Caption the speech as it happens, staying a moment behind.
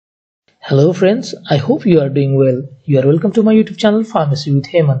Hello friends, I hope you are doing well. You are welcome to my YouTube channel Pharmacy with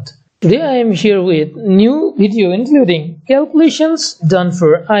Hemant. Today I am here with new video including calculations done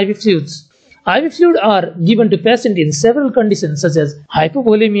for IV fluids. IV fluids are given to patients in several conditions such as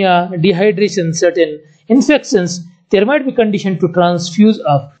hypovolemia, dehydration, certain infections. There might be condition to transfuse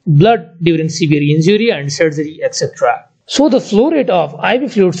of blood during severe injury and surgery, etc. So the flow rate of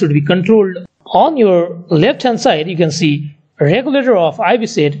IV fluid should be controlled. On your left hand side you can see regulator of IV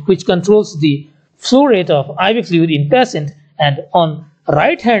set which controls the flow rate of IV fluid in patient, and on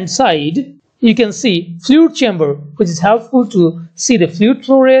right hand side you can see fluid chamber which is helpful to see the fluid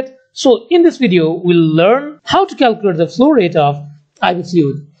flow rate. So in this video we'll learn how to calculate the flow rate of IV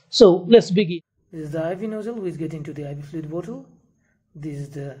fluid. So let's begin. This is the IV nozzle which gets into the IV fluid bottle. This is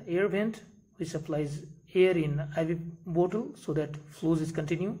the air vent which supplies air in IV bottle so that flows is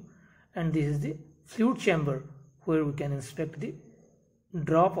continue, and this is the fluid chamber where we can inspect the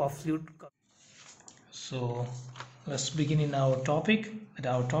drop of fluid. So let's begin in our topic, and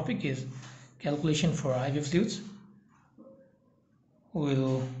our topic is calculation for IV fluids.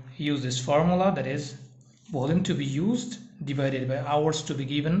 We'll use this formula, that is volume to be used divided by hours to be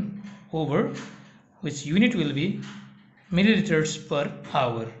given over which unit will be milliliters per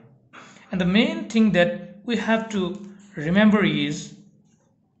hour. And the main thing that we have to remember is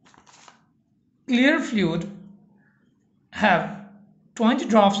clear fluid have 20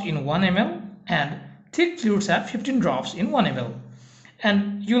 drops in 1 ml and thick fluids have 15 drops in 1 ml.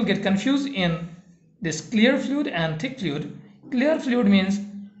 And you'll get confused in this clear fluid and thick fluid. Clear fluid means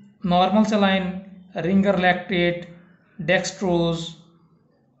normal saline, ringer lactate, dextrose.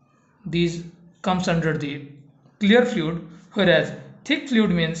 These comes under the clear fluid, whereas thick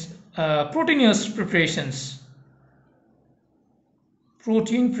fluid means proteinous preparations.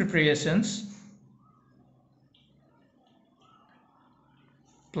 Protein preparations,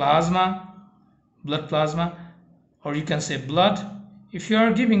 plasma, blood plasma, or you can say blood. If you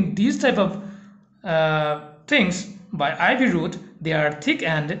are giving these type of things by IV route, they are thick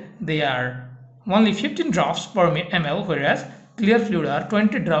and they are only 15 drops per ml, whereas clear fluid are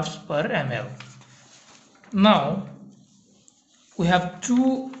 20 drops per ml. Now we have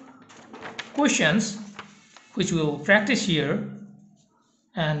two questions which we will practice here,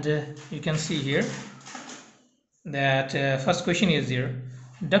 and you can see here that first question is here.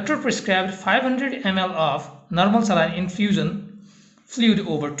 Doctor prescribed 500 ml of normal saline infusion fluid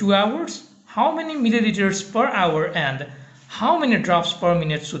over 2 hours. How many milliliters per hour and how many drops per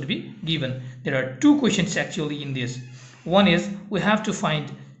minute should be given? There are two questions actually in this. One is we have to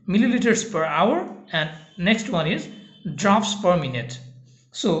find milliliters per hour, and next one is drops per minute.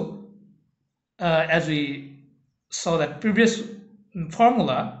 So as we saw that previous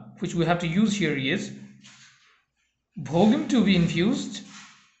formula, which we have to use here is volume to be infused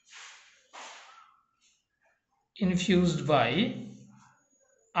by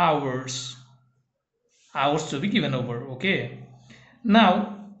hours to be given over. Okay,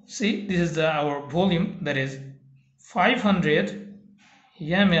 now see, this is our volume, that is 500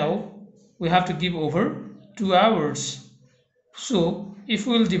 ml we have to give over 2 hours. So if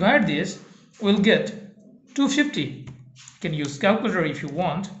we will divide this, we'll get 250. You can use calculator if you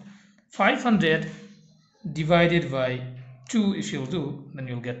want. 500 divided by 2, if you'll do, then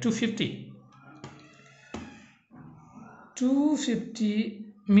you'll get 250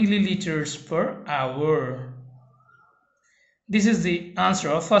 milliliters per hour. This is the answer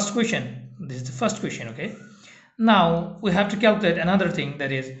of first question. This is the first question. Okay, now we have to calculate another thing,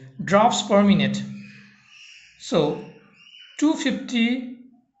 that is drops per minute. So 250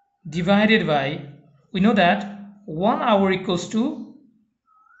 divided by, we know that 1 hour equals to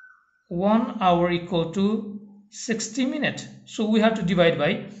 60 minutes. So we have to divide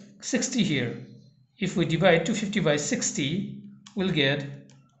by 60 here. If we divide 250 by 60, we'll get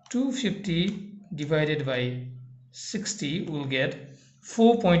 250 divided by 60, we'll get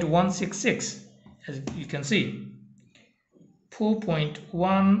 4.166. As you can see,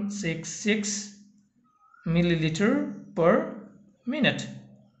 4.166 milliliter per minute.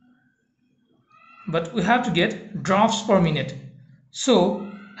 But we have to get drops per minute. So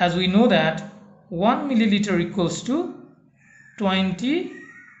as we know that 1 milliliter equals to 20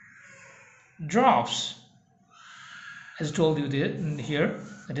 drops, as told you here,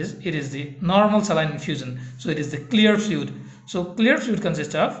 that is, it is the normal saline infusion, so it is the clear fluid. So clear fluid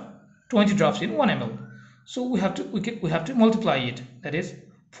consists of 20 drops in 1 ml. So we have to multiply it, that is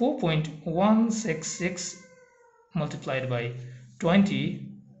 4.166 multiplied by 20,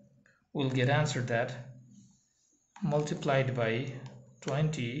 we'll get answer that multiplied by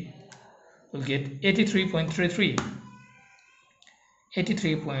 20 we'll get 83.33.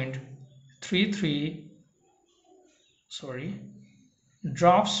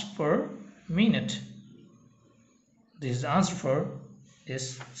 drops per minute. This is the answer for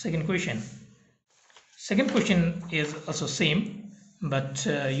this second question. Second question is also same, but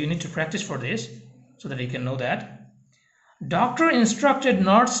you need to practice for this so that you can know that. Doctor instructed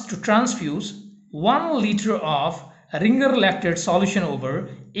nurse to transfuse 1 liter of Ringer lactate solution over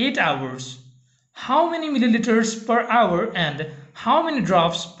 8 hours. How many milliliters per hour and how many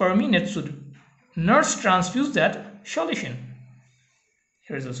drops per minute should nurse transfuse that solution?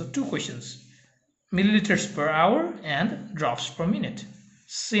 Here is also 2 questions. Milliliters per hour and drops per minute.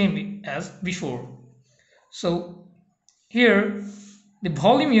 Same as before. So here the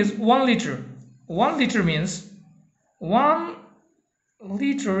volume is 1 liter. 1 liter means 1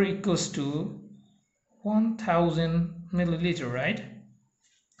 liter equals to 1000 milliliter, right?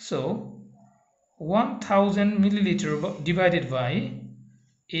 So 1000 milliliter divided by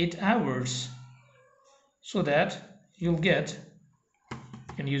 8 hours, so that you'll get,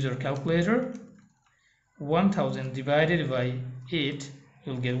 you can use your calculator, 1000 divided by 8,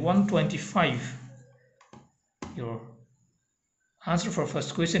 you'll get 125. Your answer for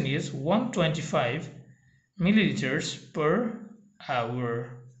first question is 125 milliliters per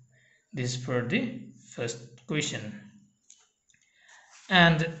hour. This is for the first question.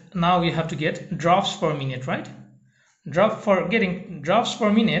 And now you have to get drops per minute, right? For getting drops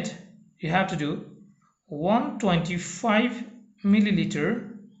per minute, you have to do 125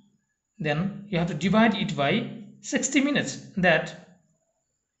 milliliter, then you have to divide it by 60 minutes. That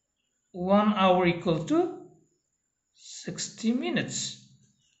 1 hour equal to 60 minutes.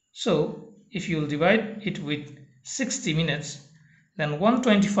 So if you will divide it with 60 minutes, then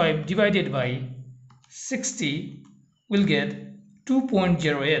 125 divided by 60 will get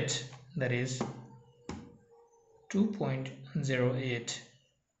 2.08, that is 2.08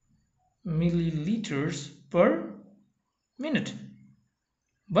 milliliters per minute.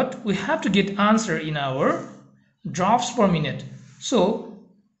 But we have to get answer in our drops per minute. So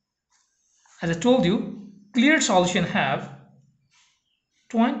as I told you, clear solution have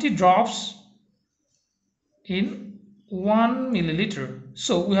 20 drops in 1 milliliter.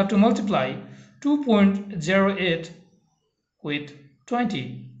 So we have to multiply 2.08 with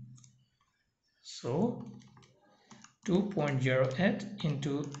 20. So 2.08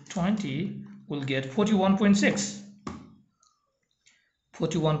 into 20 will get 41.6.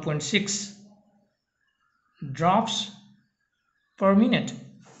 41.6 drops per minute.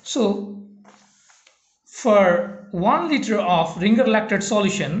 So for 1 liter of Ringer lactate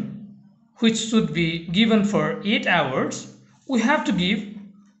solution, which should be given for 8 hours, we have to give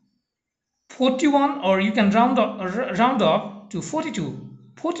 41, or you can round off to 42.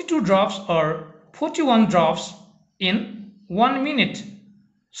 42 drops or 41 drops in 1 minute,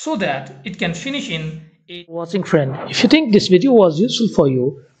 so that it can finish in 8. Watching friend, if you think this video was useful for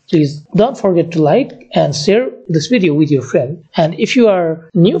you, please don't forget to like and share this video with your friend. And if you are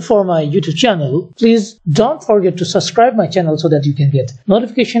new for my YouTube channel, please don't forget to subscribe my channel so that you can get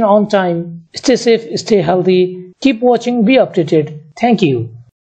notification on time. Stay safe, stay healthy, keep watching, be updated. Thank you.